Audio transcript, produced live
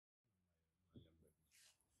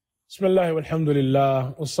بسم الله والحمد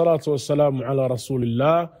لله والصلاة والسلام على رسول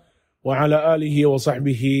الله وعلى آله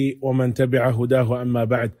وصحبه ومن تبع هداه أما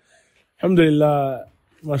بعد. Alhamdulillah,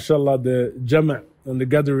 mashallah, the jama' and the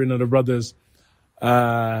gathering of the brothers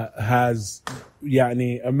has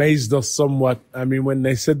amazed us somewhat. I mean, when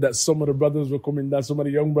they said that some of the brothers were coming down, some of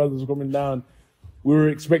the young brothers were coming down, we were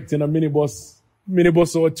expecting a minibus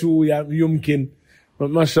or two, yumkin.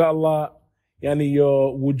 But mashallah,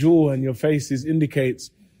 your wujuh and your faces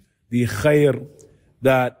indicates the khair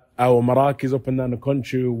that our marakis up and down the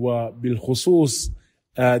country were bil khusus,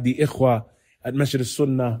 the ikhwa at Masjid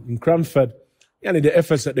us-Sunnah in Cranford, the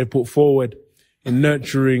efforts that they put forward in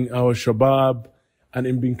nurturing our shabab and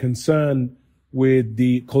in being concerned with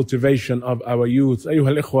the cultivation of our youth.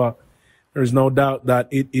 Ayyuhal ikhwa, there is no doubt that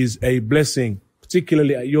it is a blessing,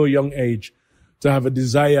 particularly at your young age, to have a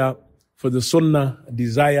desire for the sunnah, a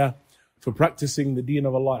desire for practicing the deen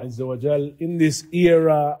of Allah Azza wa Jal. In this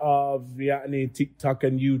era of TikTok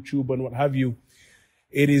and YouTube and what have you,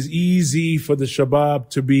 it is easy for the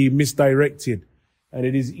shabab to be misdirected. And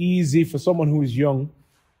it is easy for someone who is young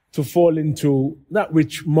to fall into that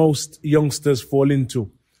which most youngsters fall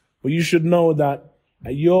into. But you should know that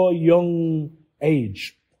at your young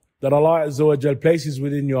age, that Allah Azza wa Jal places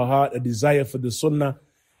within your heart a desire for the sunnah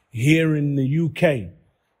here in the UK,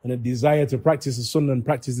 and a desire to practice the sunnah and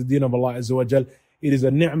practice the deen of Allah Azza wa Jal. It is a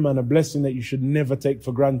ni'mah and a blessing that you should never take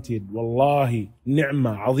for granted. Wallahi,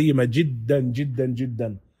 ni'mah, azima,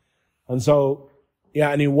 jiddan. And so,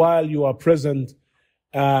 while you are present,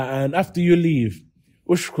 and after you leave,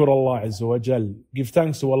 ushkur Allah Azza wa Jal. Give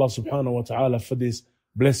thanks to Allah subhanahu wa ta'ala for this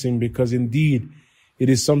blessing, because indeed, it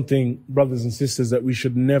is something, brothers and sisters, that we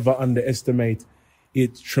should never underestimate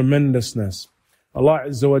its tremendousness. Allah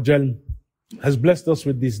Azza wa Jal has blessed us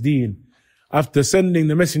with this deen after sending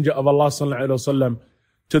the Messenger of Allah sallallahu alaihi wasallam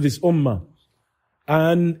to this ummah,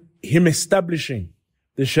 and him establishing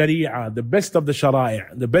the sharia, the best of the shara'i',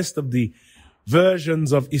 the best of the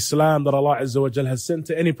versions of Islam that Allah Azza wa Jal has sent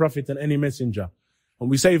to any prophet and any messenger. And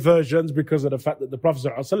we say versions because of the fact that the Prophet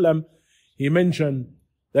sallallahu alaihi wasallam, he mentioned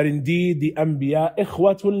that indeed the anbiya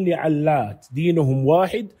ikhwatun li'allat, dinuhum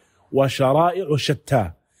wahid wa shara'i'u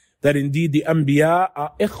shatta. That indeed the anbiya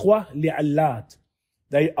are ikhwa li'allat.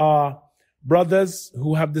 They are brothers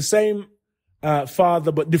who have the same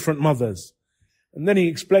father but different mothers. And then he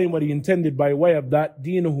explained what he intended by way of that.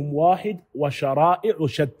 Dinuhum wahid wa shara'i'u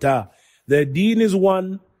shatta. Their deen is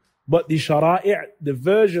one, but the shara'i', the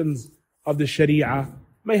versions of the sharia,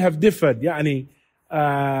 may have differed.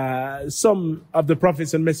 Some of the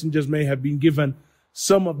prophets and messengers may have been given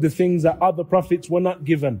some of the things that other prophets were not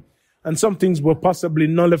given. And some things were possibly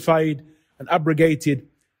nullified and abrogated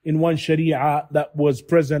in one sharia that was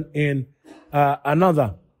present in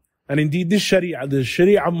another. And indeed this sharia, the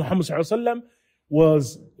sharia of Muhammad sallallahu alaihi wasallam,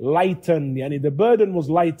 was lightened. The burden was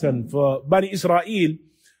lightened for Bani Israel.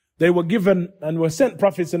 They were given and were sent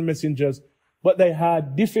prophets and messengers, but they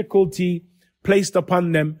had difficulty placed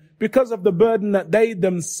upon them because of the burden that they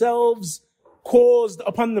themselves caused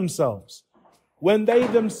upon themselves. When they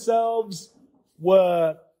themselves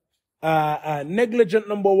were negligent,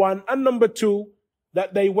 number one, and number two,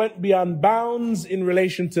 that they went beyond bounds in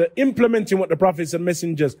relation to implementing what the prophets and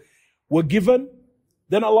messengers were given,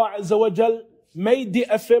 then Allah Azza wa Jal made the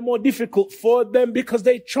affair more difficult for them because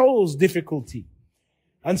they chose difficulty.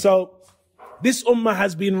 And so this ummah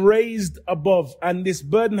has been raised above, and this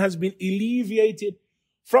burden has been alleviated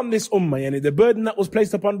from this ummah. The burden that was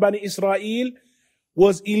placed upon Bani Israel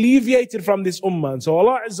was alleviated from this ummah. And so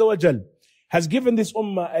Allah Azza wa Jal has given this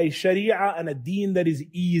ummah a sharia and a deen that is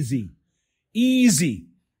easy. Easy.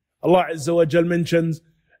 Allah Azza wa Jal mentions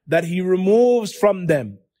that He removes from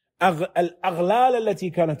them al-aghlal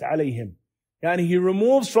allati kanat alayhim. He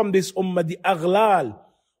removes from this ummah the aghlal,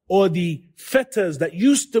 or the fetters that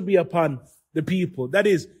used to be upon the people. That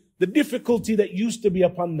is, the difficulty that used to be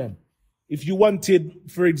upon them. If you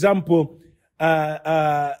wanted, for example,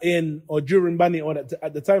 in or during Bani, or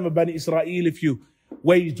at the time of Bani Israel, if you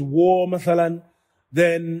waged war, mathalan,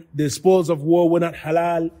 then the spoils of war were not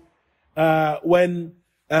halal. When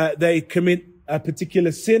they commit a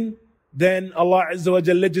particular sin, then Allah Azza wa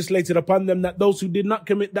Jal legislated upon them that those who did not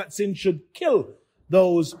commit that sin should kill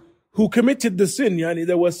those who committed the sin.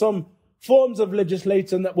 There were some forms of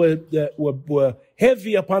legislation that were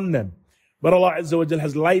heavy upon them. But Allah Azza wa Jal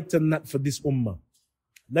has lightened that for this ummah.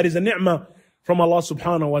 That is a ni'mah from Allah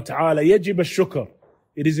subhanahu wa ta'ala. Yajib al-shukr.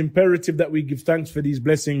 It is imperative that we give thanks for these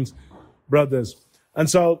blessings, brothers. And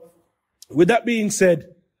so, with that being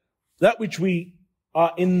said, that which we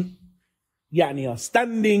are in, are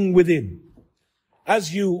standing within,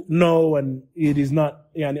 as you know, and it is not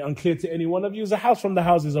unclear to any one of you, is a house from the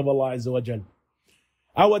houses of Allah Azza wa Jal.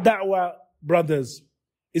 Our da'wah, brothers,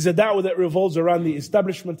 is a da'wah that revolves around the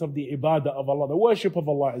establishment of the ibadah of Allah, the worship of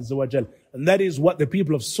Allah Azza wa Jal. And that is what the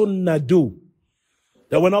people of Sunnah do.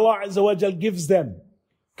 That when Allah Azza wa Jal gives them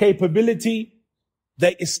capability,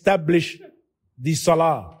 they establish the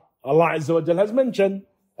salah. Allah Azza wa Jal has mentioned,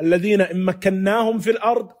 الَّذِينَ إِن مَّكَّنَّاهُمْ فِي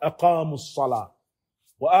الْأَرْضِ أَقَامُوا الصَّلَاةَ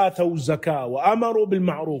وَآتَوُا الزَّكَاةَ وَأَمَرُوا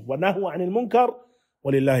بِالْمَعْرُوفِ وَنَهُوا عَنِ الْمُنكَرِ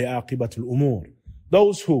وَلِلَّهِ عَاقِبَةُ الْأُمُورِ.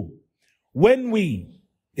 Those who, when we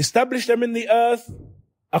establish them in the earth,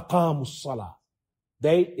 أَقَامُوا الصَّلَاةَ,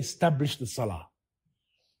 they establish the salah.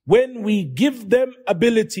 When we give them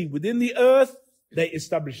ability within the earth, they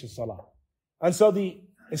establish the salah. And so the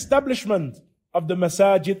establishment of the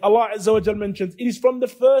Masjid, Allah Azza wa Jal mentions, it is from the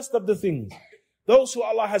first of the things. Those who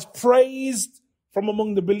Allah has praised from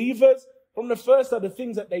among the believers, from the first of the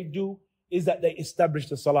things that they do is that they establish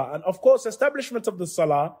the salah. And of course, establishment of the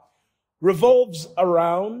salah revolves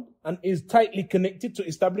around and is tightly connected to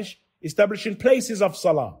establishing places of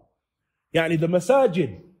salah. Yani the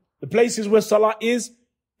Masjid, the places where salah is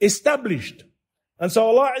established. And so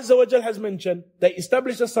Allah Azza wa Jal has mentioned, they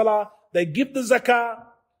establish the salah, they give the zakah,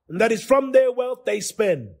 and that is from their wealth they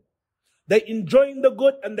spend. They enjoin the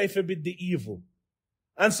good and they forbid the evil.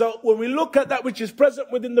 And so when we look at that which is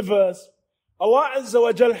present within the verse, Allah Azza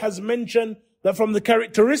wa Jal has mentioned that from the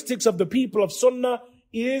characteristics of the people of Sunnah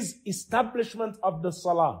is establishment of the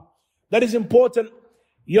salah. That is important,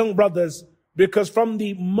 young brothers, because from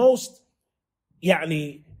the most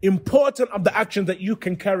important of the actions that you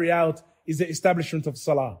can carry out is the establishment of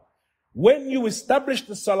salah. When you establish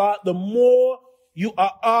the salah, the more you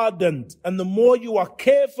are ardent and the more you are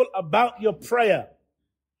careful about your prayer.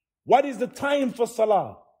 What is the time for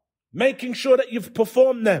salah? Making sure that you've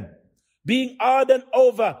performed them. Being ardent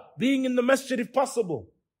over, being in the masjid if possible.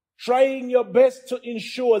 Trying your best to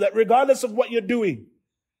ensure that regardless of what you're doing,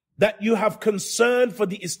 that you have concern for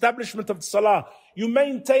the establishment of salah. You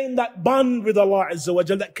maintain that bond with Allah Azza wa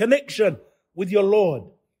Jal, that connection with your Lord.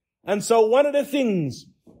 And so one of the things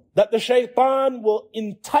that the shaitan will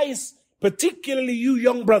entice, particularly you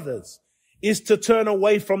young brothers, is to turn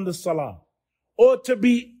away from the salah. Or to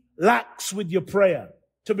be lax with your prayer.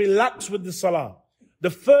 To be lax with the salah.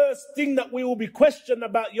 The first thing that we will be questioned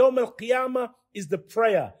about Yawm al-Qiyamah is the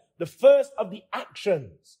prayer. The first of the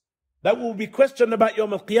actions that will be questioned about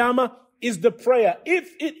Yawm al-Qiyamah is the prayer.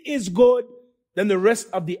 If it is good, then the rest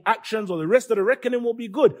of the actions or the rest of the reckoning will be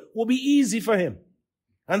good, will be easy for him.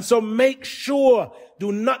 And so make sure,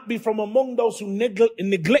 do not be from among those who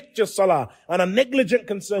neglect your salah and are negligent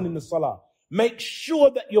concerning the salah. Make sure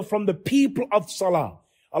that you're from the people of salah.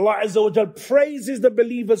 Allah Azza wa Jal praises the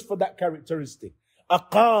believers for that characteristic.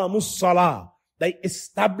 Aqamus salah. They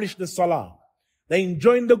establish the salah. They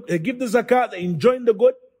give the zakat, they enjoin the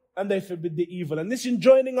good, and they forbid the evil. And this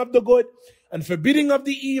enjoining of the good and forbidding of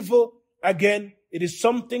the evil, again, it is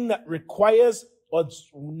something that requires, or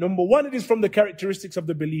number one, it is from the characteristics of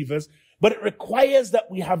the believers, but it requires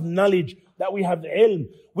that we have knowledge, that we have ilm.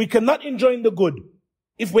 We cannot enjoin the good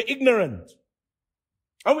if we're ignorant.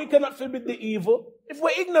 And we cannot forbid the evil if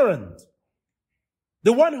we're ignorant.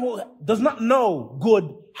 The one who does not know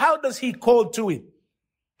good, how does he call to it?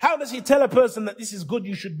 How does he tell a person that this is good,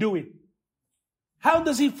 you should do it? How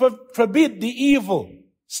does he forbid the evil?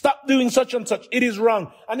 Stop doing such and such. It is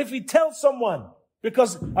wrong. And if he tells someone,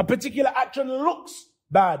 because a particular action looks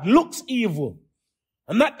bad, looks evil,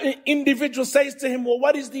 and that individual says to him, well,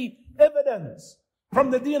 what is the evidence from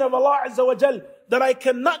the deen of Allah Azza wa Jal that I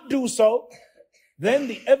cannot do so? Then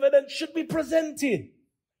the evidence should be presented.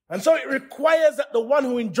 And so it requires that the one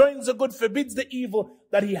who enjoins the good, forbids the evil,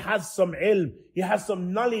 that he has some ilm, he has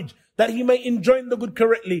some knowledge, that he may enjoin the good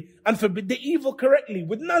correctly and forbid the evil correctly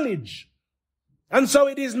with knowledge. And so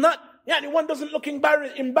it is not, one doesn't look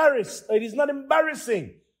embarrassed. It is not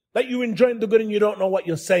embarrassing that you enjoin the good and you don't know what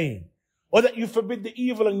you're saying. Or that you forbid the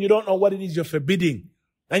evil and you don't know what it is you're forbidding.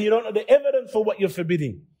 And you don't know the evidence for what you're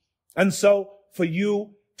forbidding. And so for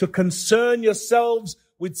you to concern yourselves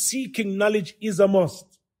with seeking knowledge is a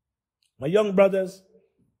must. My young brothers,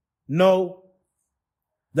 know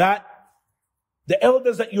that the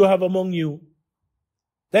elders that you have among you,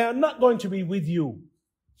 they are not going to be with you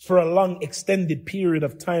for a long extended period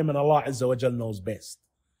of time, and Allah Azza wa Jal knows best.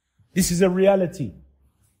 This is a reality.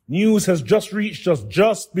 News has just reached us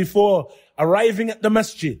just before arriving at the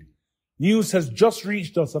masjid. News has just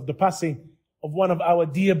reached us of the passing of one of our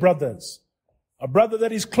dear brothers. A brother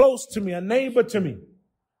that is close to me, a neighbor to me,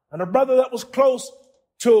 and a brother that was close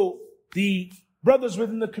to the brothers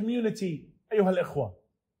within the community. And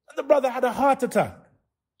the brother had a heart attack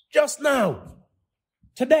just now.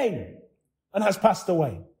 today and has passed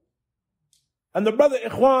away. And the brother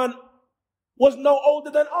Ikhwan was no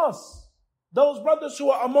older than us. Those brothers who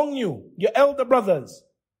are among you, your elder brothers,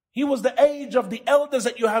 he was the age of the elders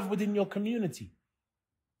that you have within your community.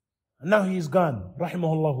 And now he is gone.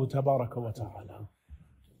 Rahimahullah tabaraka wa ta'ala.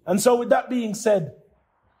 And so with that being said,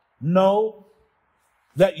 know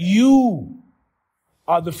that you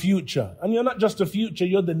are the future. And you're not just the future,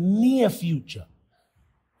 you're the near future.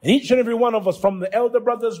 And each and every one of us from the elder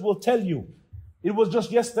brothers will tell you, it was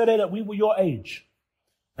just yesterday that we were your age.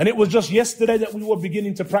 And it was just yesterday that we were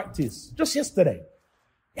beginning to practice. Just yesterday.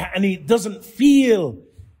 And it doesn't feel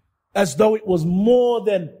as though it was more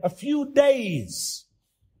than a few days.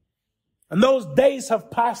 And those days have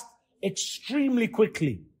passed extremely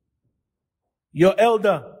quickly. Your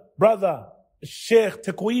elder brother, Sheikh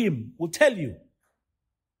Taqweem, will tell you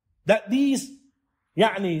that this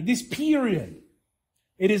period,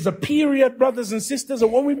 it is a period, brothers and sisters,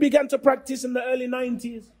 and when we began to practice in the early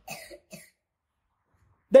 90s,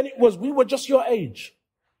 then we were just your age.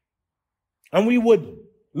 And we would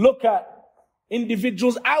look at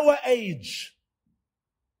individuals our age,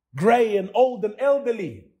 grey and old and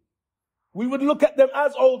elderly. We would look at them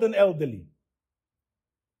as old and elderly.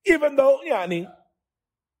 Even though,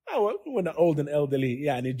 we're not old and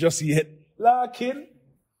elderly, just yet. Lakin,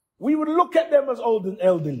 we would look at them as old and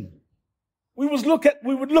elderly. We would look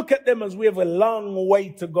at them as we have a long way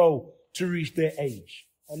to go to reach their age.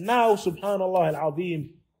 And now, subhanallah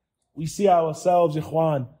al-azim, we see ourselves,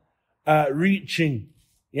 ikhwan, reaching,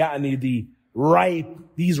 these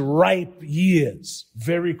ripe years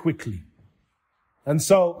very quickly. And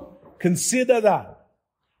so, consider that.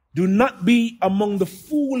 Do not be among the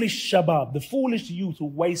foolish shabab, the foolish youth who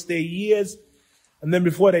waste their years, and then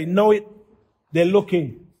before they know it, they're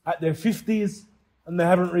looking at their 50s and they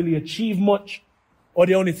haven't really achieved much, or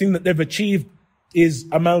the only thing that they've achieved is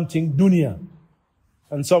amounting dunya.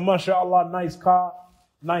 And so, mashallah, nice car,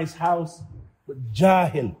 nice house, but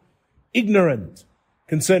jahil, ignorant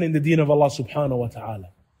concerning the deen of Allah subhanahu wa ta'ala.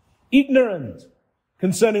 Ignorant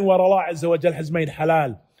concerning what Allah Azza wa Jal has made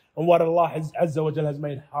halal and what Allah Azza wa Jal has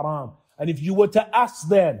made haram. And if you were to ask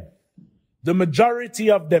them, the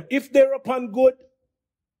majority of them, if they're upon good,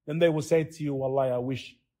 then they will say to you, Wallahi, I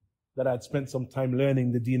wish that I'd spent some time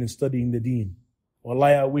learning the deen and studying the deen.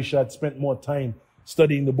 Wallahi, I wish I'd spent more time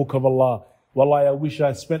studying the book of Allah. Wallahi, I wish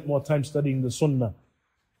I'd spent more time studying the sunnah.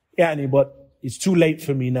 But it's too late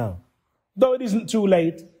for me now. Though it isn't too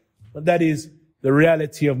late, but that is the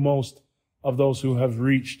reality of most of those who have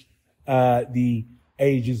reached the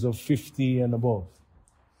ages of 50 and above.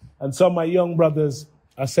 And so, my young brothers,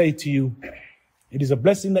 I say to you, it is a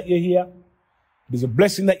blessing that you're here. It is a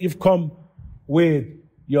blessing that you've come with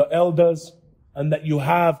your elders and that you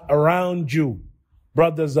have around you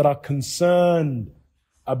brothers that are concerned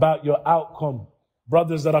about your outcome,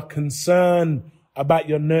 brothers that are concerned about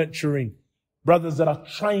your nurturing, brothers that are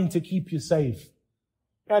trying to keep you safe.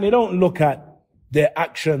 And they don't look at their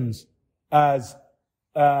actions as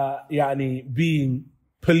being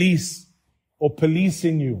police or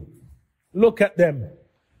policing you. Look at them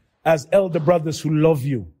as elder brothers who love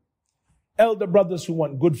you, elder brothers who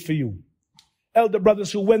want good for you, elder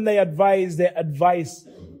brothers who, when they advise, their advice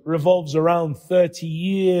revolves around 30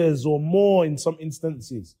 years or more in some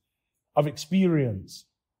instances of experience.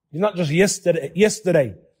 It's not just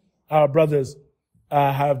yesterday our brothers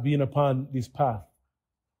have been upon this path.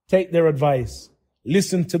 Take their advice.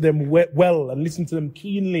 Listen to them well and listen to them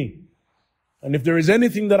keenly. And if there is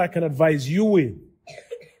anything that I can advise you with,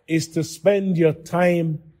 is to spend your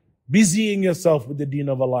time busying yourself with the deen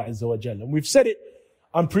of Allah Azza wa Jalla. And we've said it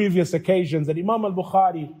on previous occasions that Imam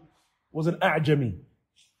al-Bukhari was an A'jami.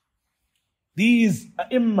 These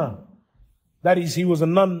A'imma, that is, he was a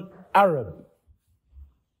non-Arab.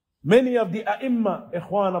 Many of the A'imma,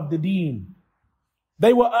 Ikhwan of the Deen,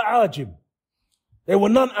 they were A'ajib. They were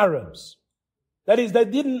non-Arabs. That is, they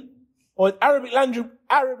didn't, or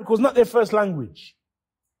Arabic was not their first language.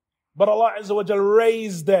 But Allah Azza wa Jalla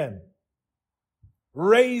raised them,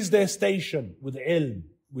 raised their station with ilm,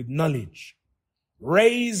 with knowledge,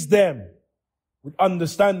 raised them with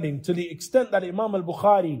understanding to the extent that Imam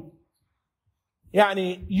al-Bukhari,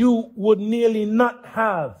 you would nearly not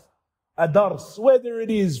have a dars, whether it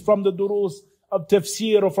is from the durus of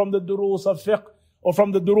tafsir or from the durus of fiqh or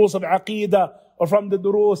from the durus of aqidah or from the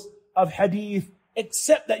durus of hadith,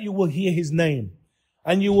 except that you will hear his name.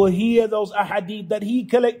 And you will hear those ahadith that he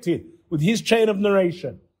collected with his chain of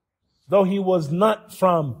narration, though he was not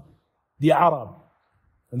from the Arab.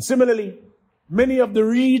 And similarly, many of the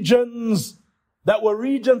regions that were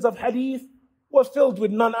regions of hadith were filled with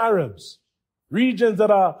non-Arabs. regions that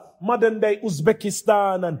are modern day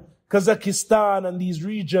Uzbekistan and Kazakhstan and these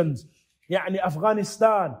regions, يعني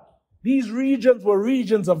Afghanistan. These regions were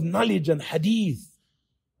regions of knowledge and hadith,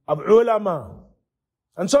 of ulama.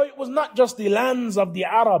 And so it was not just the lands of the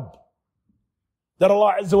Arab that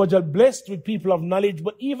Allah Azza wa Jal blessed with people of knowledge,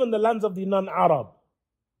 but even the lands of the non-Arab.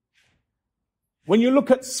 When you look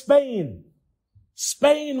at Spain,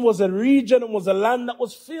 Spain was a region and was a land that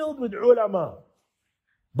was filled with ulama,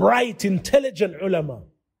 bright, intelligent ulama.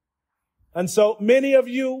 And so many of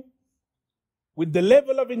you, with the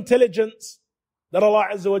level of intelligence that Allah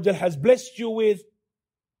Azza wa Jal has blessed you with,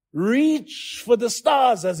 reach for the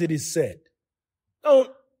stars, as it is said.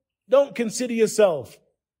 Don't consider yourself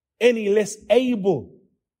any less able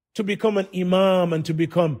to become an imam and to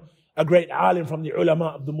become a great alim from the ulama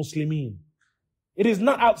of the Muslimin. It is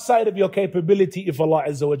not outside of your capability if Allah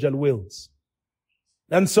Azza wa Jal wills.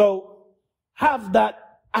 And so, have that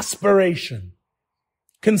aspiration.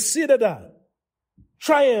 Consider that.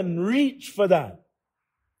 Try and reach for that.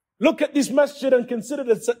 Look at this masjid and consider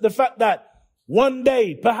the fact that one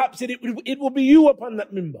day, perhaps it will be you upon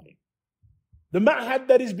that minbar. The ma'had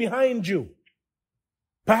that is behind you.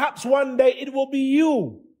 Perhaps one day it will be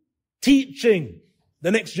you teaching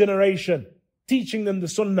the next generation, teaching them the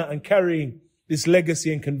sunnah and carrying this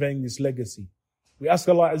legacy and conveying this legacy. We ask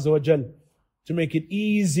Allah Azza wa Jal to make it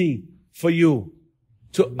easy for you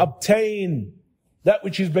to obtain that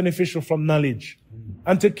which is beneficial from knowledge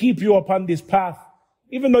and to keep you upon this path,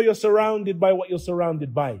 even though you're surrounded by what you're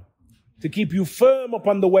surrounded by, to keep you firm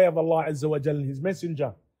upon the way of Allah Azza wa Jal and His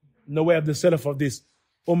Messenger, in the way of the Salaf of this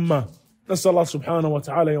ummah. نسأل الله سبحانه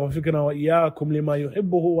وتعالى يوفقنا وإياكم لما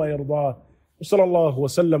يحبه ويرضاه وصلى الله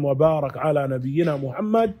وسلم وبارك على نبينا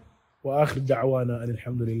محمد وآخر دعوانا أن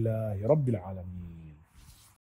الحمد لله رب العالمين.